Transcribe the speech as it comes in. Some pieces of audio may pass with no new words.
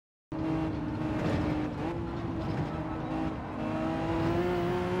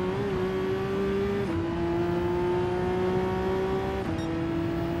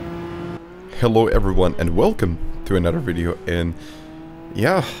hello everyone and welcome to another video. And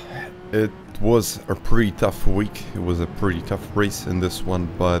yeah, it was a pretty tough week. It was a pretty tough race in this one,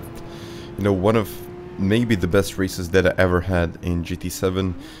 but you know, one of maybe the best races that I ever had in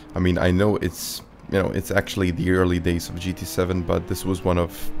GT7. I mean, I know it's, you know, it's actually the early days of GT7, but this was one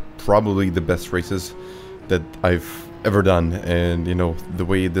of probably the best races that I've ever done. And you know, the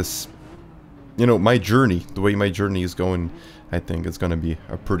way this, you know, the way my journey is going, I think it's gonna be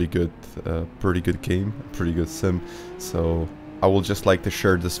a pretty good game, a pretty good sim. So I will just like to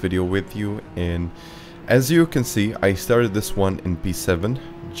share this video with you. And as you can see, I started this one in P7,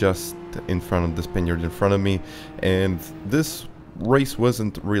 just in front of the Spaniard in front of me, and this race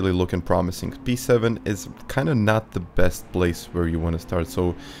wasn't really looking promising. P7 is kind of not the best place where you want to start,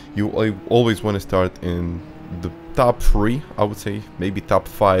 so you always want to start in the top 3, I would say, maybe top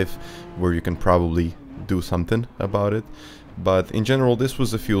 5, where you can probably do something about it. But in general, this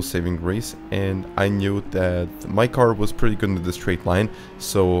was a fuel saving race, and I knew that my car was pretty good in the straight line,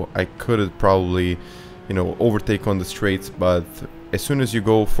 so I could probably, you know, overtake on the straights. But as soon as you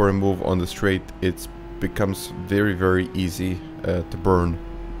go for a move on the straight, it becomes very easy to burn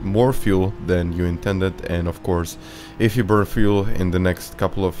more fuel than you intended. And of course, if you burn fuel in the next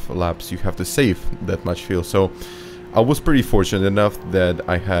couple of laps, you have to save that much fuel. So I was pretty fortunate enough that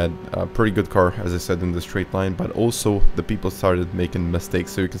I had a pretty good car, as I said, in the straight line, but also the people started making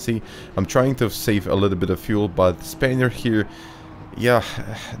mistakes. So you can see I'm trying to save a little bit of fuel, but the Spaniard here, yeah,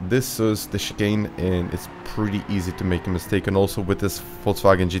 this is the chicane and it's pretty easy to make a mistake. And also with this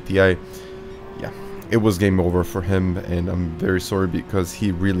Volkswagen GTI, yeah, it was game over for him, and I'm very sorry because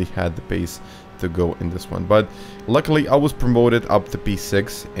he really had the pace to go in this one. But luckily I was promoted up to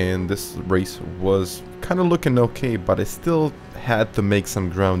P6, and this race was kind of looking okay, but I still had to make some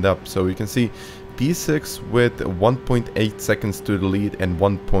ground up. So you can see P6 with 1.8 seconds to the lead and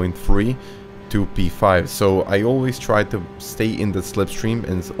 1.3 to P5. So I always try to stay in the slipstream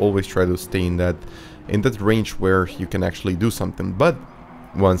and always try to stay in that range where you can actually do something. But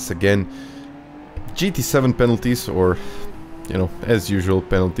once again, GT7 penalties, or you know, as usual,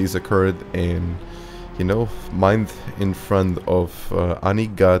 penalties occurred, and you know, mine in front of Ani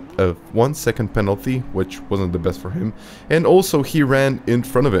got a 1 second penalty, which wasn't the best for him, and also he ran in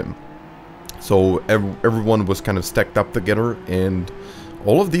front of him. So everyone was kind of stacked up together, and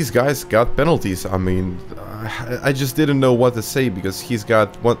all of these guys got penalties. I mean, I just didn't know what to say, because he's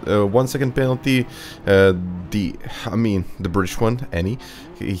got 1 second penalty. The British one, Annie,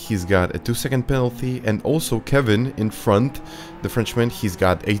 he's got a 2 second penalty, and also Kevin in front, the Frenchman, he's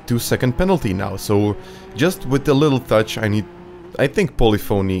got a 2 second penalty now. So just with a little touch, I think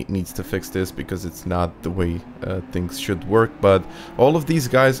Polyphony needs to fix this, because it's not the way things should work. But all of these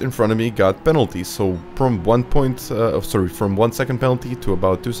guys in front of me got penalties. So from 1 second penalty to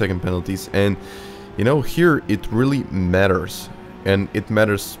about 2 second penalties. And you know, here it really matters, and it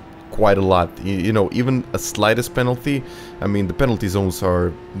matters quite a lot. You know, even a slightest penalty, I mean, the penalty zones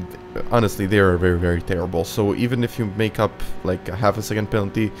are, honestly, they are very terrible. So even if you make up like a half a second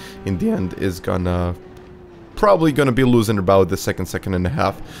penalty, in the end is probably gonna be losing about the second and a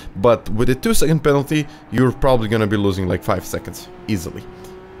half. But with a 2 second penalty, you're probably gonna be losing like 5 seconds easily.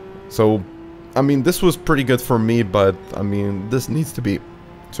 So I mean, this was pretty good for me, but I mean, this needs to be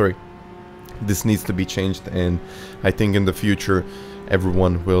changed. And I think in the future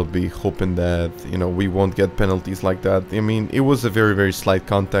everyone will be hoping that, you know, we won't get penalties like that. I mean, it was a very slight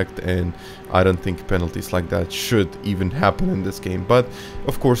contact, and I don't think penalties like that should even happen in this game. But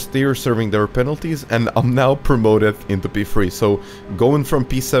of course, they are serving their penalties, and I'm now promoted into P3. So going from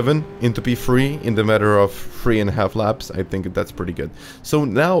P7 into P3 in the matter of 3.5 laps, I think that's pretty good. So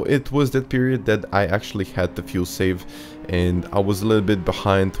now it was that period that I actually had the fuel save, and I was a little bit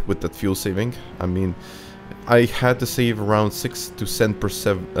behind with that fuel saving. I mean, I had to save around 6 to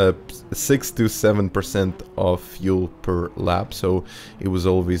 7% of fuel per lap, so it was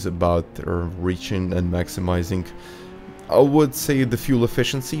always about reaching and maximizing, I would say, the fuel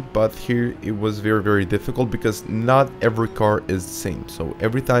efficiency. But here it was very difficult, because not every car is the same. So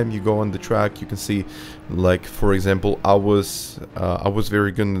every time you go on the track, you can see, like for example, I was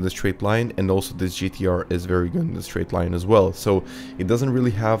very good in the straight line, and also this GTR is very good in the straight line as well. So it doesn't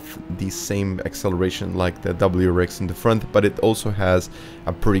really have the same acceleration like the WRX in the front, but it also has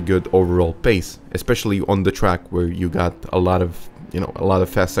a pretty good overall pace, especially on the track where you got a lot of, you know, a lot of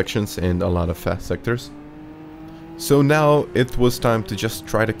fast sections and a lot of fast sectors. So now it was time to just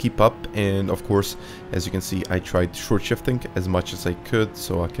try to keep up, and of course, as you can see, I tried short shifting as much as I could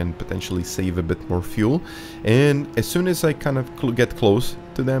so I can potentially save a bit more fuel. And as soon as I kind of get close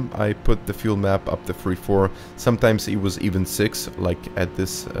to them, I put the fuel map up to 3-4. Sometimes it was even 6, like at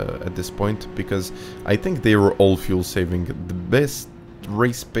this point, because I think they were all fuel saving. The best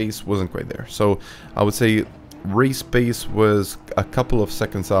race pace wasn't quite there, so I would say race pace was a couple of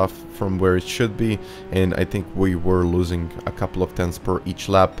seconds off from where it should be, and I think we were losing a couple of tenths per each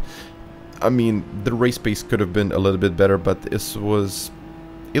lap. I mean, the race pace could have been a little bit better, but it was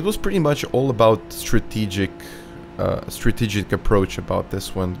pretty much all about strategic approach about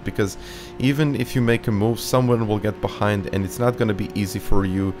this one, because even if you make a move, someone will get behind, and it's not going to be easy for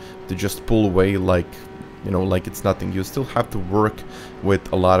you to just pull away like, you know, like it's nothing. You still have to work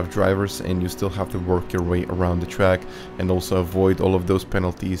with a lot of drivers, and you still have to work your way around the track, and also avoid all of those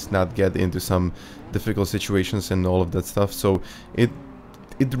penalties, not get into some difficult situations and all of that stuff. So it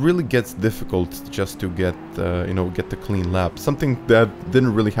really gets difficult just to get you know, get the clean lap. Something that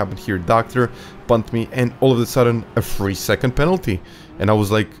didn't really happen here. Doctor bumped me, and all of a sudden a 3-second penalty, and I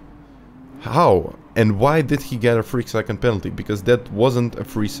was like, how and why did he get a 3-second penalty? Because that wasn't a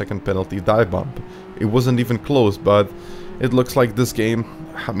 3-second penalty dive bump. It wasn't even close. But it looks like this game,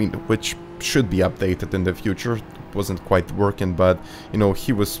 I mean, which should be updated in the future, wasn't quite working. But you know,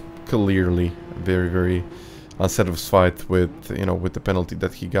 he was clearly very unsatisfied with, you know, with the penalty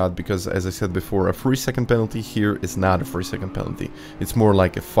that he got, because as I said before, a 3-second penalty here is not a 3-second penalty. It's more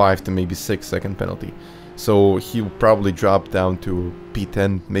like a 5 to maybe 6-second penalty. So he'll probably drop down to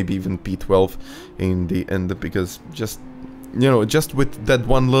P10, maybe even P12 in the end, because just, you know, just with that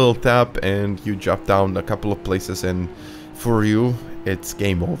one little tap and you drop down a couple of places, and for you, it's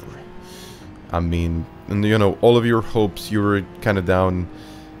game over. I mean, and you know, all of your hopes, you were kind of down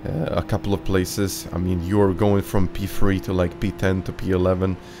a couple of places. I mean, you're going from P3 to like P10 to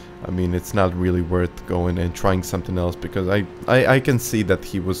P11. I mean, it's not really worth going and trying something else, because I can see that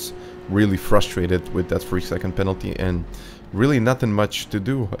he was really frustrated with that 3-second penalty, and really nothing much to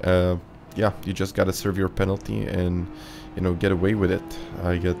do. Yeah, you just gotta serve your penalty and, you know, get away with it.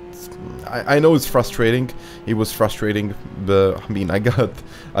 I know it's frustrating. It was frustrating, but I mean, I got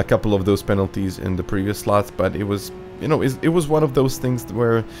a couple of those penalties in the previous slots, but it was, you know, it was one of those things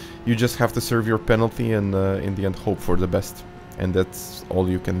where you just have to serve your penalty and in the end hope for the best. And that's all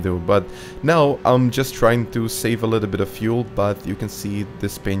you can do. But now I'm just trying to save a little bit of fuel, but you can see the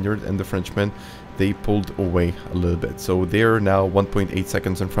Spaniard and the Frenchman, they pulled away a little bit. So they're now 1.8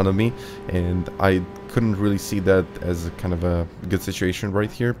 seconds in front of me, and I couldn't really see that as a kind of a good situation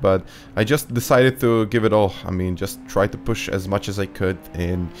right here, but I just decided to give it all. I mean, just try to push as much as I could,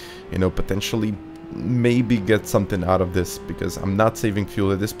 and, you know, potentially maybe get something out of this, because I'm not saving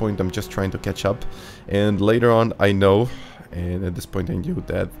fuel at this point. I'm just trying to catch up, and later on I know, and at this point I knew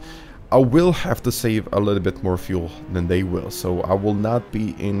that I will have to save a little bit more fuel than they will, so I will not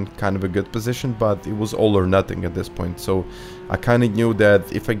be in kind of a good position, but it was all or nothing at this point. So I kind of knew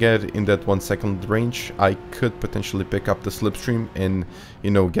that if I get in that 1 second range, I could potentially pick up the slipstream and,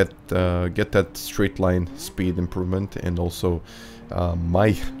 you know, get that straight line speed improvement, and also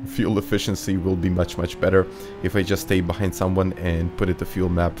my fuel efficiency will be much better if I just stay behind someone and put it to fuel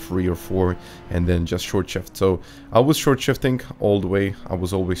map 3 or 4 and then just short shift. So I was short shifting all the way. I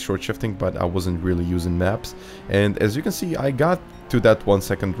was always short shifting, but I wasn't really using maps. And as you can see, I got to that 1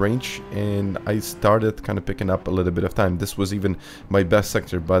 second range, and I started kind of picking up a little bit of time. This was even my best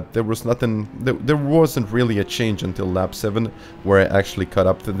sector, but there was nothing, there wasn't really a change until lap 7 where I actually caught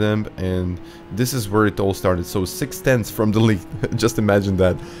up to them, and this is where it all started. So 6 tenths from the lead. Just imagine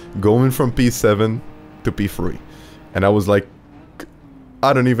that, going from P7 to P3, and I was like,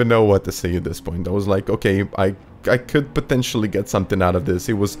 I don't even know what to say at this point. I was like, okay, I could potentially get something out of this.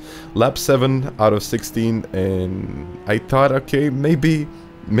 It was lap 7 out of 16, and I thought, okay, maybe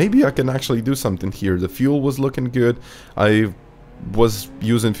I can actually do something here. The fuel was looking good. I was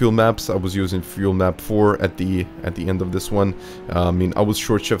using fuel maps. I was using fuel map 4 at the end of this one. I mean, I was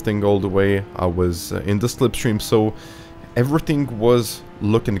short shifting all the way. I was in the slipstream, so everything was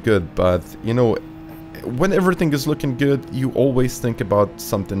looking good. But you know, when everything is looking good, you always think about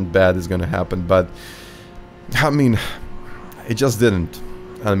something bad is gonna happen. But I mean, it just didn't.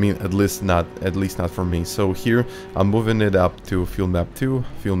 I mean, at least not for me. So here I'm moving it up to fuel map 2,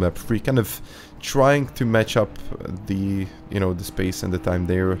 fuel map 3, kind of trying to match up the, you know, the space and the time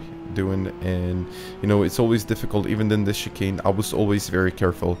they're doing. And you know, it's always difficult. Even in the chicane, I was always very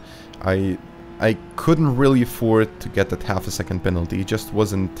careful. I I couldn't really afford to get that half a second penalty. It just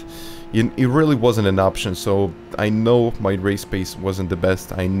wasn't, it really wasn't an option. So I know my race pace wasn't the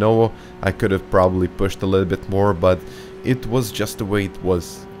best. I know I could have probably pushed a little bit more, but it was just the way it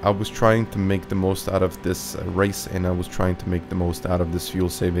was. I was trying to make the most out of this race, and I was trying to make the most out of this fuel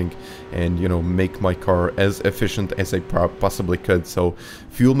saving, and you know, make my car as efficient as I possibly could. So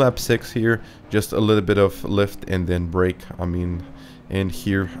fuel map 6 here, just a little bit of lift and then brake. I mean, and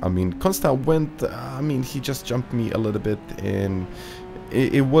here, I mean, Constant went, I mean, he just jumped me a little bit, and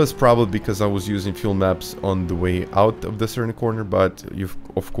it was probably because I was using fuel maps on the way out of the certain corner, but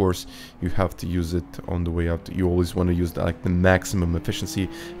of course you have to use it on the way out. You always want to use like the maximum efficiency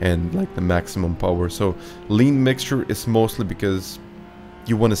and like the maximum power. So lean mixture is mostly because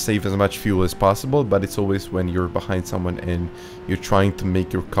you want to save as much fuel as possible, but it's always when you're behind someone and you're trying to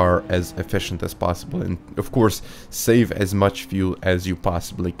make your car as efficient as possible, and of course save as much fuel as you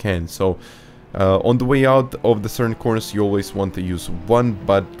possibly can. So on the way out of the certain corners, you always want to use 1,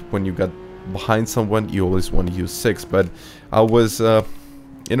 but when you got behind someone, you always want to use 6. But I was,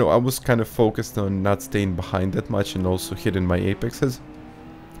 you know, I was kind of focused on not staying behind that much and also hitting my apexes.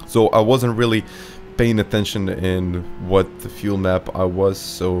 So I wasn't really paying attention in what the fuel map I was.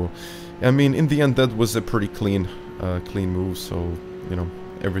 So, I mean, in the end, that was a pretty clean move. So, you know,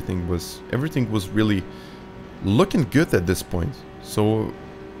 everything was really looking good at this point. So,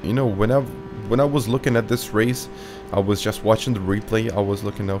 you know, when I was looking at this race, I was just watching the replay. I was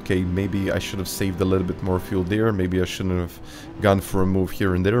looking, okay, maybe I should have saved a little bit more fuel there. Maybe I shouldn't have gone for a move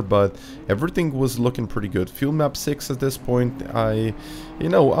here and there, but everything was looking pretty good. Fuel map 6 at this point, you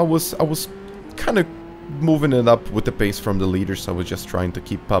know, I was kind of moving it up with the pace from the leaders. I was just trying to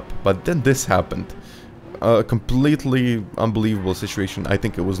keep up, but then this happened. A completely unbelievable situation. I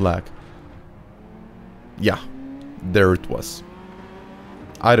think it was lag. Yeah, there it was.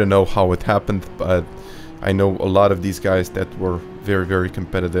 I don't know how it happened, but I know a lot of these guys that were very, very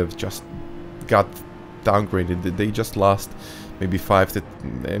competitive just got downgraded. They just lost maybe 5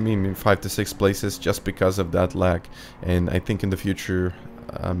 to 6 places just because of that lag. And I think in the future,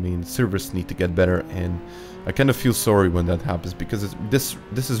 I mean, servers need to get better, and I kind of feel sorry when that happens, because this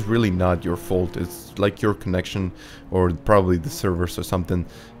is really not your fault. It's like your connection or probably the servers or something,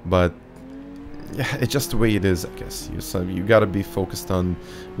 but yeah, it's just the way it is, I guess. You gotta be focused on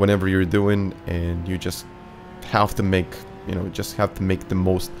whatever you're doing, and you just have to make, you know, just have to make the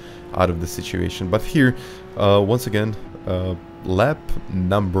most out of the situation. But here, once again, lap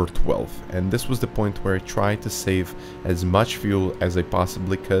number 12, and this was the point where I tried to save as much fuel as I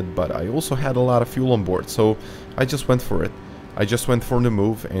possibly could, but I also had a lot of fuel on board, so I just went for it. I just went for the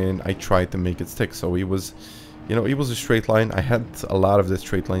move, and I tried to make it stick. So it was, you know, it was a straight line. I had a lot of the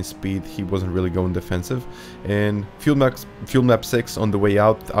straight line speed. He wasn't really going defensive. And fuel map 6 on the way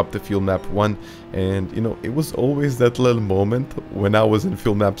out, up to fuel map 1. And, you know, it was always that little moment when I was in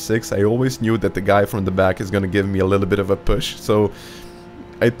fuel map 6. I always knew that the guy from the back is going to give me a little bit of a push. So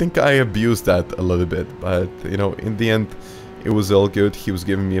I think I abused that a little bit. But, you know, in the end, it was all good. He was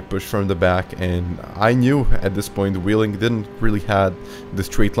giving me a push from the back, and I knew at this point Wheeling didn't really have the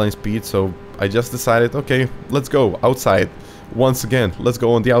straight line speed, so I just decided, okay, let's go outside. Once again, let's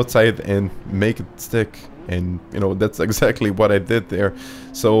go on the outside and make it stick. And, you know, that's exactly what I did there.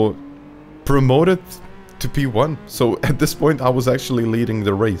 So, promoted to P1. So, at this point, I was actually leading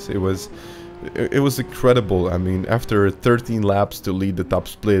the race. It was incredible. I mean, after 13 laps to lead the top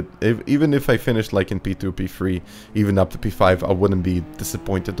split, even if I finished like in P2, P3, even up to P5, I wouldn't be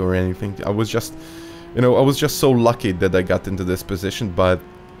disappointed or anything. I was just, you know, I was just so lucky that I got into this position. But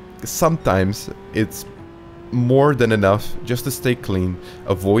sometimes it's more than enough just to stay clean,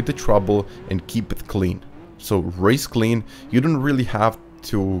 avoid the trouble, and keep it clean. So race clean. You don't really have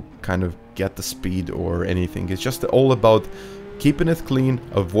to kind of get the speed or anything. It's just all about keeping it clean,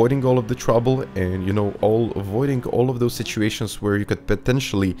 avoiding all of the trouble, and, you know, avoiding all of those situations where you could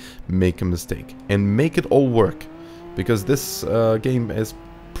potentially make a mistake, and make it all work. Because this game is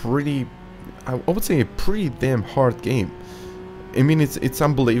pretty, I would say, a pretty damn hard game. I mean, it's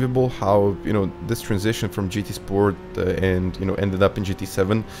unbelievable how, you know, this transition from GT Sport and, you know, ended up in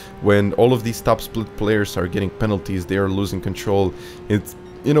GT7, when all of these top split players are getting penalties, they are losing control. It's,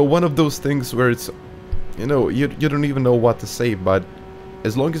 you know, one of those things where it's, you know, you don't even know what to say, but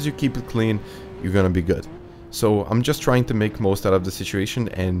as long as you keep it clean, you're gonna be good. So I'm just trying to make most out of the situation,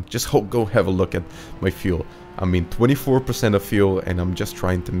 and just go have a look at my fuel. I mean, 24% of fuel, and I'm just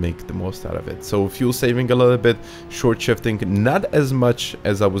trying to make the most out of it. So fuel saving a little bit, short shifting, not as much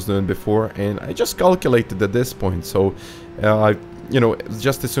as I was doing before, and I just calculated at this point. So you know,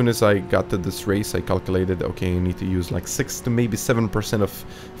 just as soon as I got to this race, I calculated, okay, I need to use like 6 to maybe 7% of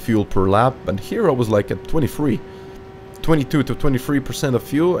fuel per lap. And here I was like at 22 to 23% of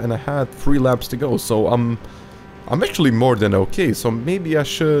fuel, and I had 3 laps to go. So I'm actually more than okay. So maybe I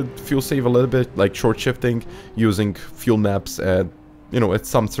should fuel save a little bit, like short shifting, using fuel maps at, you know, at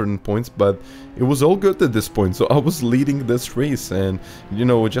some certain points. But it was all good at this point. So I was leading this race, and you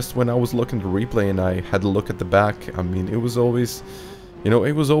know, just when I was looking at the replay and I had a look at the back, I mean, it was always, you know,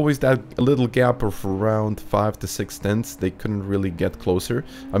 it was always that little gap of around 5 to 6 tenths. They couldn't really get closer.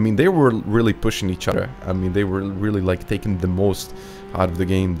 I mean, they were really pushing each other. I mean, they were really like taking the most out of the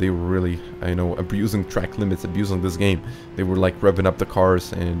game. They were really, you know, abusing track limits, abusing this game. They were like revving up the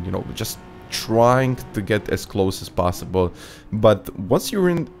cars and, you know, just trying to get as close as possible. But once you're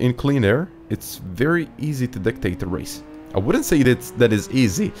in clean air, it's very easy to dictate the race. I wouldn't say that is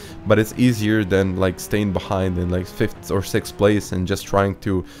easy, but it's easier than like staying behind in like 5th or 6th place and just trying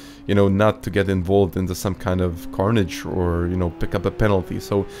to, you know, not to get involved into some kind of carnage or, you know, pick up a penalty.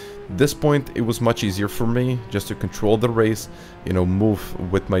 So this point it was much easier for me just to control the race, you know, move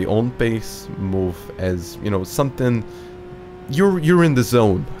with my own pace, move as, you know, something. You're in the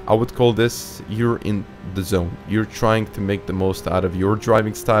zone. I would call this, you're in the zone. You're trying to make the most out of your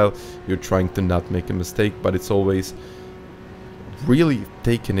driving style. You're trying to not make a mistake, but it's always really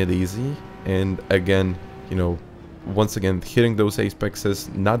taking it easy. And again, you know, once again, hitting those apexes,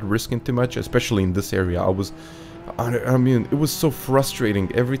 not risking too much, especially in this area. I mean, it was so frustrating.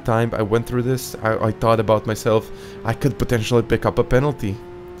 Every time I went through this, I thought about myself, I could potentially pick up a penalty.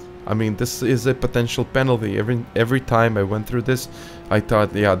 I mean, this is a potential penalty. Every time I went through this, I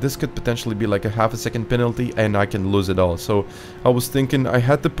thought, yeah, this could potentially be like a ½ second penalty and I can lose it all. So I was thinking I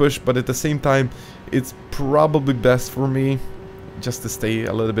had to push, but at the same time, it's probably best for me just to stay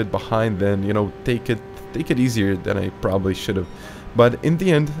a little bit behind than, you know, take it easier than I probably should have. But in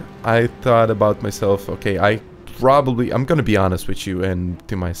the end, I thought about myself, okay, I'm gonna be honest with you and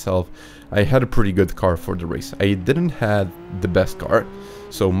to myself, I had a pretty good car for the race. I didn't have the best car,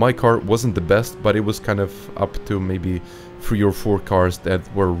 so my car wasn't the best, but it was kind of up to maybe 3 or 4 cars that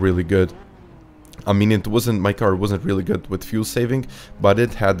were really good. I mean, my car wasn't really good with fuel saving, but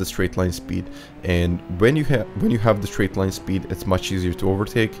it had the straight line speed. And when you have the straight line speed, it's much easier to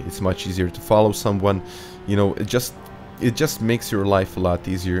overtake. It's much easier to follow someone. You know, it just makes your life a lot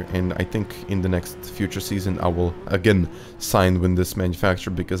easier. And I think in the next future season, I will again sign with this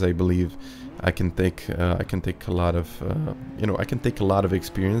manufacturer, because I believe I can take a lot of you know, I can take a lot of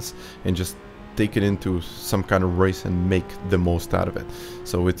experience and just take it into some kind of race and make the most out of it.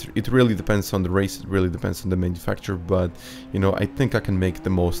 So it really depends on the race, it really depends on the manufacturer, but you know, I think I can make the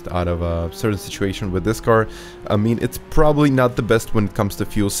most out of a certain situation with this car. I mean, it's probably not the best when it comes to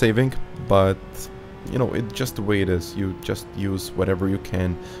fuel saving, but you know, it's just the way it is. You just use whatever you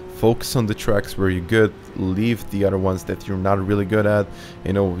can, focus on the tracks where you're good, leave the other ones that you're not really good at,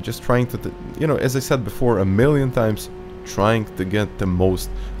 you know, just trying to, you know, as I said before a million times, trying to get the most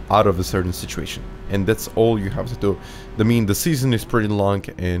out of a certain situation. And that's all you have to do. I mean, the season is pretty long,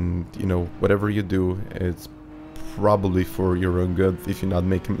 and you know, whatever you do, it's probably for your own good if you're not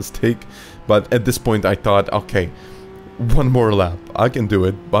making a mistake. But at this point I thought, okay, one more lap, I can do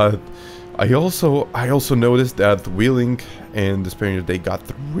it. But I also noticed that Wheeling and the Spaniard, they got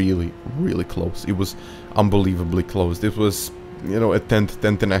really close. It was unbelievably close. It was, you know, a tenth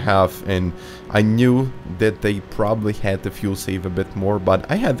and a half, and I knew that they probably had to fuel save a bit more, but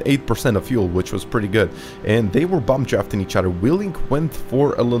I had 8% of fuel, which was pretty good, and they were bump drafting each other. Wheeling went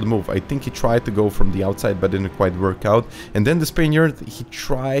for a little move. I think he tried to go from the outside, but didn't quite work out, and then the Spaniard, he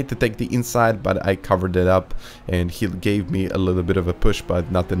tried to take the inside, but I covered it up, and he gave me a little bit of a push, but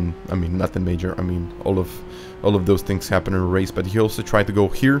nothing, I mean, nothing major. I mean, all of those things happen in a race. But he also tried to go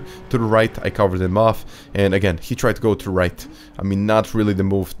here to the right. I covered him off, and again, he tried to go to the right. I mean, not really the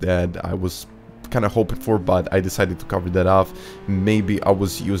move that I was kind of hoping for, but I decided to cover that off. Maybe I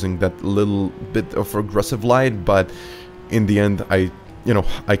was using that little bit of aggressive light, but in the end, I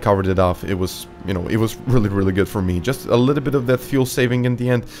covered it off. It was, you know, it was really good for me. Just a little bit of that fuel saving in the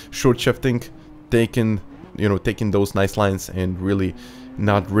end, short shifting, taking those nice lines and really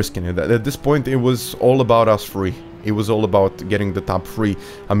not risking it. At this point, it was all about us three. It was all about getting the top 3.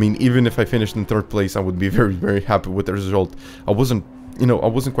 I mean, even if I finished in 3rd place, I would be very happy with the result. I wasn't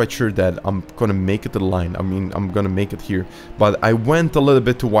quite sure that I'm gonna make it to the line. I mean, I'm gonna make it here, but I went a little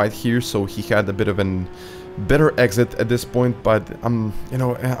bit too wide here, so he had a bit of an better exit at this point. But I'm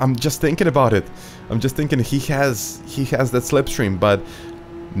just thinking about it. I'm just thinking he has that slipstream, but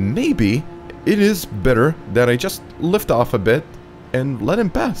maybe it is better that I just lift off a bit and let him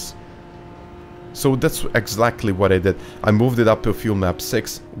pass. So that's exactly what I did. I moved it up to fuel map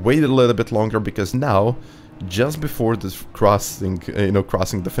 6, waited a little bit longer because now, just before this crossing,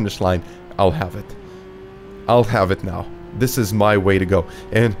 crossing the finish line, I'll have it. I'll have it now. This is my way to go.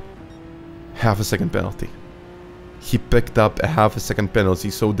 And half a second penalty. He picked up a half a second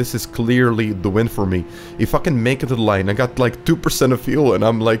penalty, so this is clearly the win for me. If I can make it to the line, I got like 2% of fuel and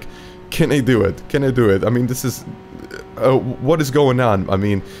I'm like, can I do it? Can I do it? I mean, this is... what is going on? I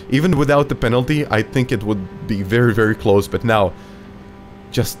mean, even without the penalty, I think it would be very, very close. But now,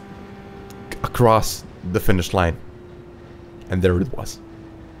 just across the finish line. And there it was.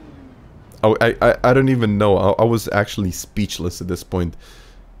 Oh, I don't even know. I was actually speechless at this point.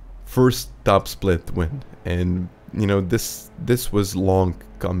 First top split win. And, you know, this was long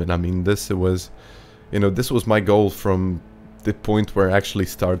coming. I mean, this was my goal from the point where I actually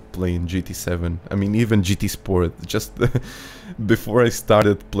started playing GT7. I mean, even GT Sport, just before I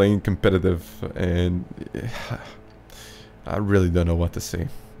started playing competitive, and I really don't know what to say.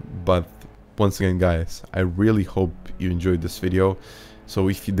 But once again, guys, I really hope you enjoyed this video. So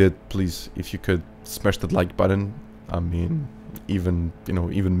if you did, please, if you could smash that like button. I mean, even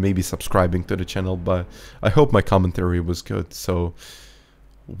maybe subscribing to the channel. But I hope my commentary was good. So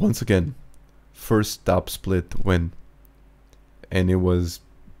once again, first top split win. And it was,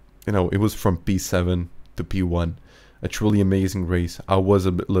 it was from P7 to P1. A truly amazing race. I was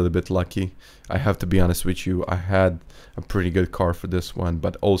a little bit lucky. I have to be honest with you. I had a pretty good car for this one.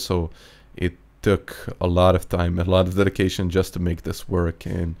 But also, it took a lot of time, a lot of dedication just to make this work.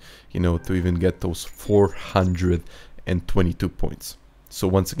 And, to even get those 422 points. So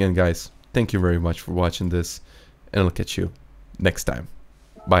once again, guys, thank you very much for watching this. And I'll catch you next time.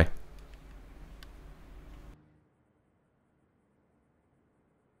 Bye.